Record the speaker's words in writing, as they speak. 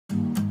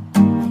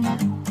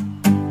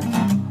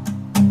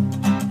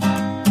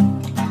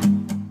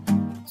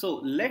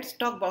let's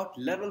talk about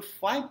Laravel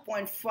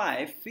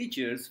 5.5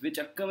 features which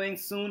are coming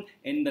soon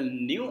in the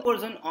new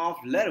version of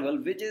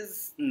Laravel, which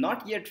is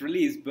not yet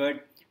released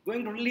but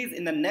going to release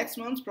in the next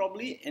month,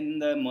 probably in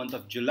the month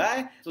of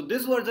July. So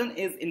this version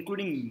is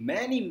including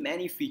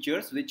many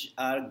features which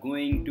are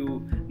going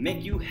to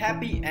make you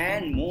happy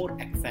and more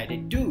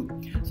excited too.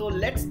 So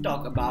let's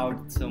talk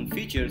about some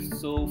features.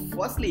 So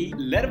firstly,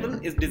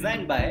 Laravel is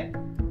designed by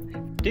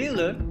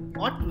Taylor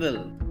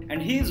Otwell,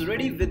 and he is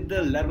ready with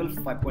the Laravel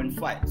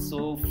 5.5.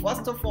 So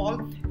first of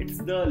all, it's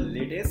the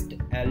latest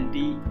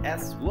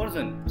LTS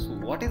version. So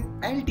what is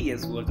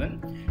LTS version?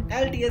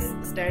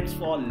 LTS stands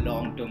for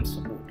long-term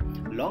support.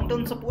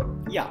 Long-term support?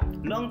 Yeah,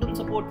 long-term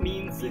support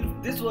means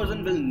this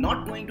version will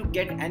not going to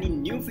get any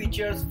new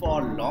features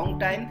for a long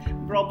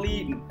time,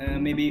 probably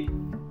maybe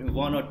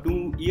 1 or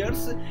 2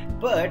 years,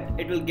 but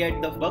it will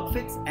get the bug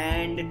fix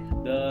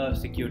and the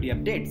security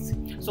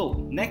updates. So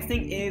next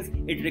thing is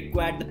it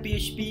required the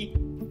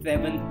PHP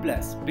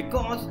 7+,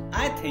 because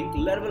I think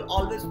Laravel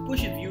always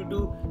pushes you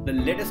to the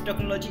latest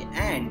technology,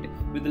 and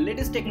with the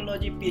latest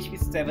technology PHP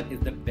 7 is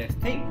the best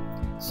thing.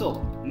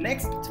 So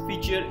next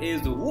feature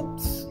is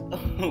Whoops.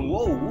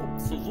 Whoa,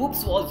 Whoops. So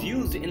Whoops was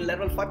used in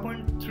Laravel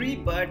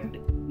 5.3 but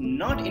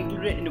not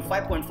included in the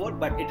 5.4,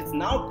 but it is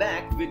now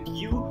back with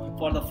you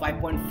for the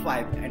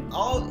 5.5,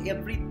 and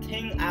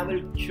everything I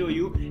will show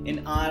you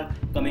in our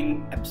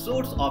coming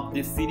episodes of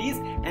this series,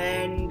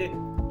 and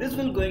this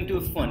will going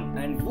to be fun.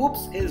 And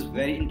Whoops is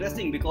very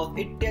interesting because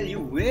it tells you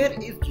where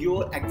is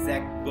your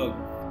exact bug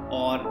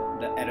or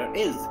the error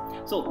is.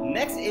 So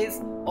next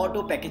is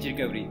auto package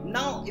recovery.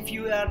 Now if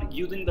you are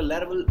using the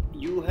Laravel,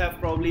 you have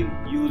probably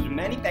used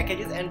many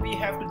packages and we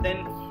have to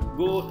then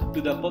go to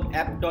the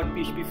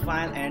app.php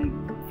file, and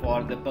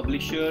for the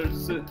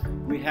publishers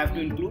we have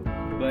to include,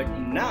 but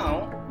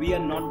now we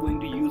are not going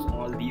to use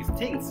all these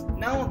things.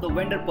 Now the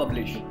vendor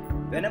publish.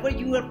 Whenever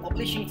you are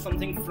publishing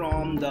something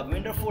from the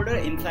vendor folder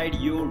inside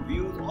your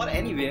views or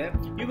anywhere,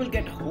 you will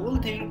get whole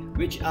thing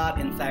which are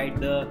inside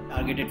the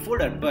targeted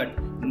folder,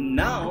 but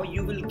now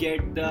you will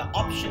get the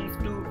options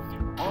to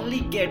only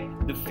get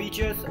the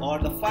features or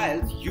the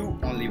files you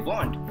only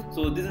want.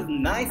 So this is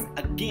nice,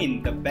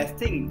 again the best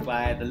thing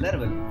by the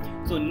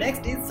Laravel. So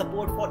next is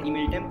support for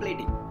email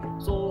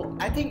templating. So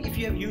I think if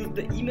you have used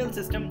the email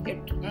system, it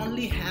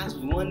only has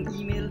one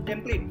email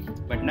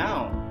template, but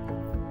now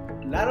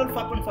Laravel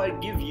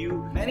 5.5 gives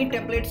you many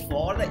templates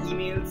for the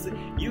emails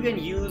you can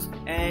use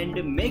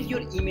and make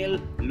your email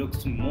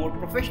looks more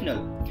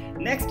professional.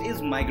 Next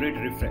is migrate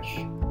refresh.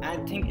 I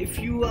think if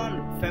you are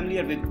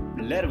familiar with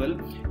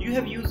Laravel, you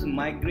have used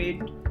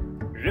migrate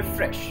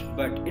refresh,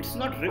 but it's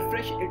not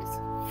refresh,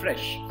 it's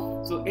fresh.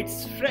 So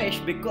it's fresh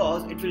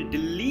because it will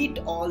delete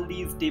all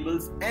these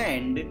tables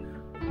and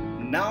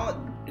now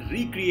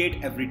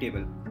recreate every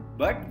table.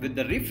 But with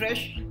the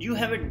refresh, you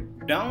have a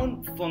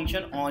down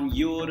function on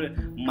your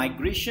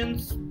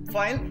migrations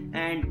file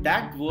and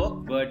that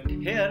work, but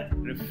here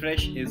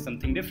refresh is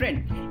something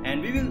different,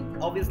 and we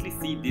will obviously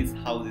see this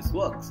how this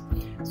works.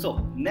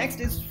 So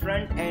next is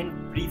front end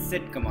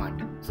preset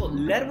command. So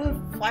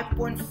Laravel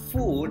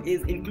 5.4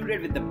 is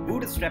included with the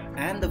bootstrap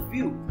and the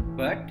Vue,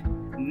 but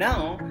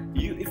now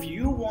if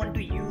you want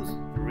to use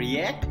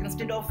React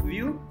instead of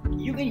Vue,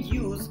 you can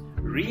use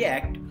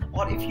React,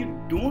 or if you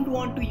don't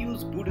want to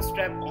use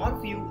bootstrap or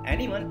Vue,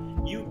 anyone,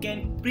 you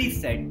can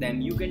preset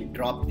them. You can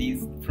drop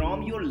these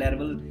from your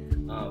Laravel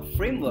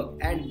framework,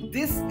 and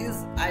this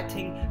is I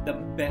think the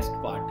best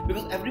part,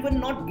 because everyone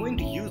not going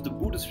to use the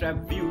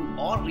bootstrap, Vue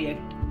or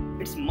React.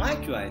 It's my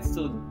choice,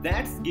 so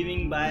that's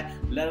giving by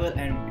Laravel,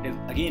 and it is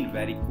again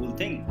very cool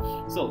thing.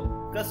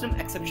 So custom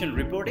exception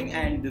reporting,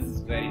 and this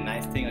is very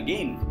nice thing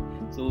again,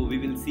 so we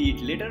will see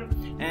it later.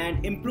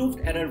 And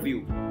improved error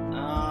view.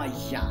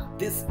 Yeah,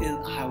 this is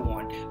I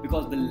want,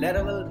 because the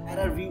Laravel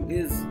error view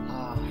is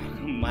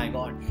my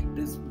god,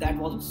 that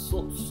was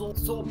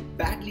so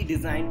badly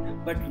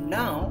designed, but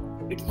now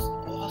it's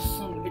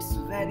awesome. It's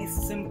very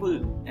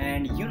simple,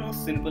 and you know,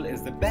 simple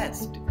is the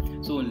best.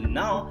 So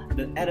now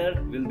the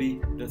error will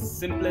be the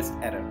simplest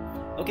error.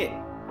 Okay,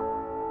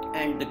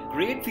 and the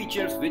great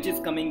features which is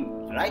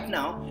coming right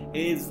now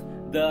is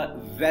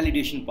the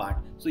validation part.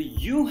 So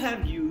you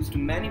have used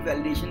many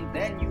validation,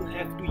 then you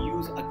have to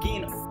use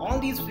again all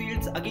these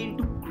fields again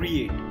to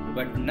create.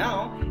 But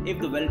now if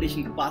the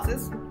validation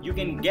passes, you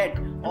can get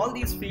all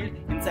these fields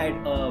inside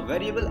a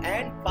variable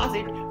and pass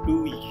it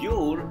to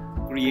your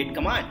create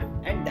command,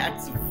 and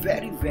that's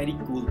very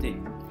cool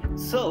thing.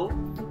 So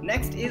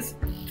next is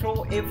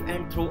throw if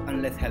and throw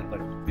unless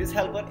helper. This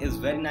helper is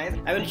very nice.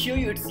 I will show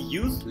you its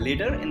use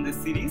later in this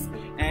series.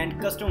 And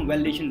custom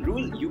validation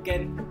rule, you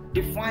can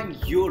define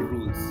your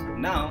rules.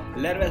 Now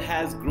Laravel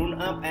has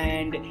grown up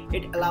and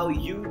it allows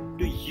you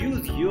to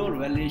use your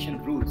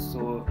validation rules.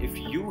 So if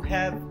you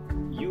have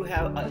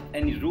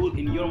any rule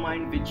in your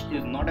mind which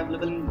is not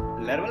available in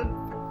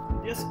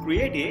Laravel, just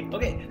create it.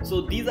 Okay,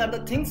 so these are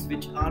the things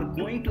which are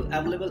going to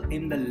available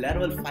in the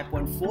Laravel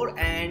 5.4,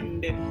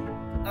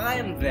 and I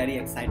am very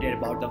excited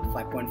about the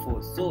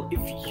 5.4. So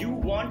if you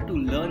want to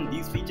learn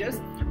these features,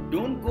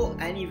 don't go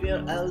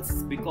anywhere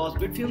else because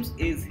Bitfumes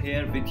is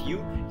here with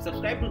you.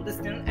 Subscribe to this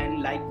channel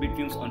and like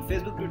Bitfumes on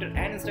Facebook, Twitter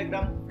and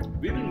Instagram.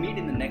 We will meet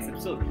in the next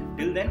episode.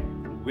 Till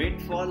then,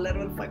 wait for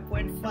Laravel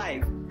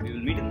 5.5. We will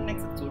meet in the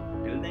next episode.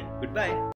 Till then, goodbye.